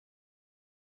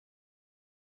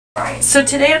Alright, so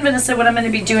today on Vanessa, what I'm going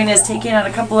to be doing is taking out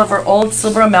a couple of our old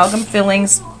silver amalgam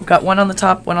fillings. We've got one on the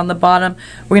top, one on the bottom.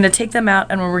 We're going to take them out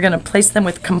and we're going to place them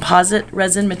with composite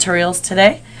resin materials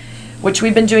today, which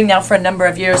we've been doing now for a number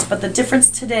of years. But the difference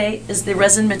today is the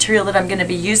resin material that I'm going to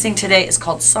be using today is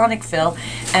called Sonic Fill,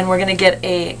 and we're going to get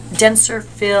a denser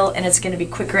fill, and it's going to be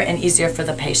quicker and easier for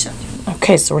the patient.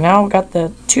 Okay, so now we've got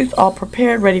the tooth all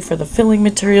prepared, ready for the filling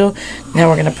material. Now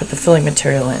we're going to put the filling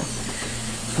material in.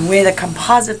 The way the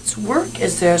composites work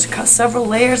is there's several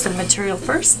layers of material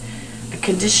first, a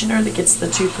conditioner that gets the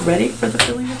tooth ready for the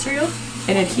filling material,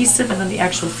 an adhesive, and then the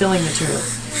actual filling material.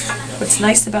 What's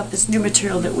nice about this new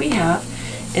material that we have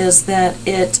is that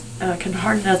it can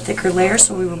harden a thicker layer,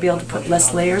 so we will be able to put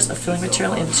less layers of filling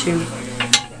material into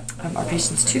our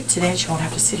patient's tooth today, and she won't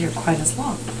have to sit here quite as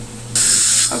long.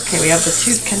 Okay, we have the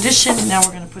tooth conditioned. Now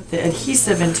we're going to put the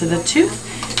adhesive into the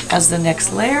tooth as the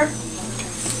next layer.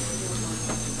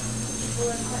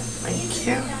 Thank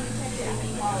you.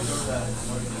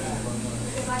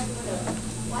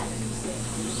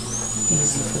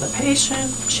 Easy for the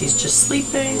patient. She's just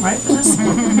sleeping, right, Vanessa?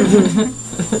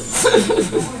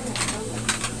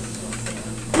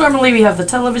 Normally we have the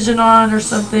television on or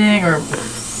something, or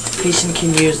the patient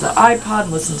can use the iPod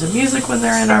and listen to music when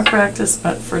they're in our practice,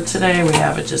 but for today we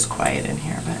have it just quiet in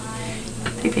here. But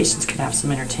the patients can have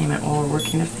some entertainment while we're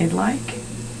working if they'd like.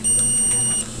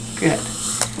 Good.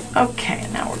 Okay,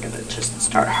 and now we're going to just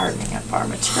start hardening up our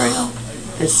material.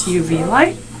 This UV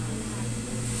light.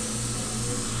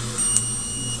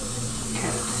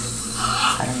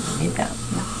 I don't even need that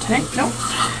today. No.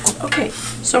 Okay,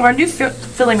 so our new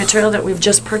filling material that we've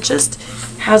just purchased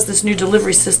has this new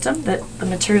delivery system that the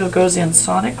material goes in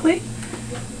sonically,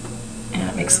 and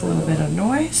it makes a little bit of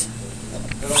noise.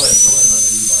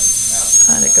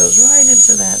 And it goes right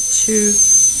into that tube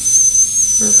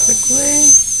perfectly.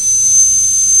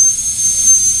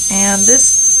 And this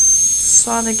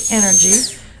sonic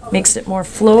energy makes it more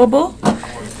flowable,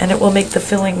 and it will make the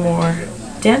filling more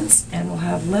dense, and we'll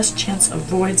have less chance of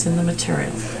voids in the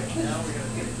material. Do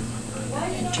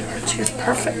our tooth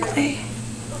perfectly.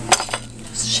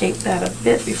 Just shape that a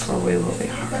bit before we will be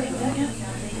hardening it.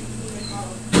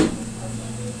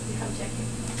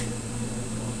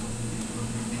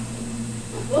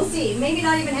 We'll see. Maybe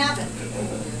not even happen.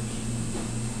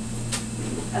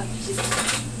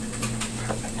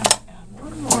 Perfect. Add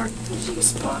one more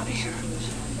spot here.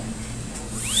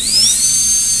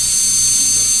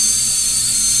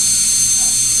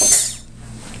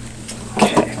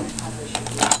 Okay.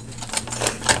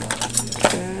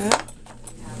 Good.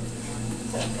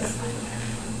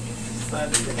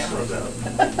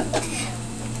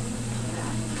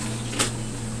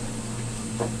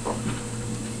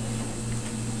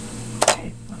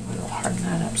 Okay, we'll harden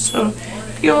that up. So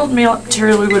the old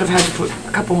material, we would have had to put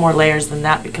a couple more layers than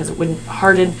that because it wouldn't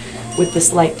harden with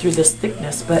this light through this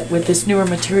thickness. But with this newer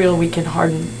material, we can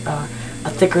harden a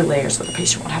thicker layer so the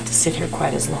patient won't have to sit here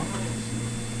quite as long.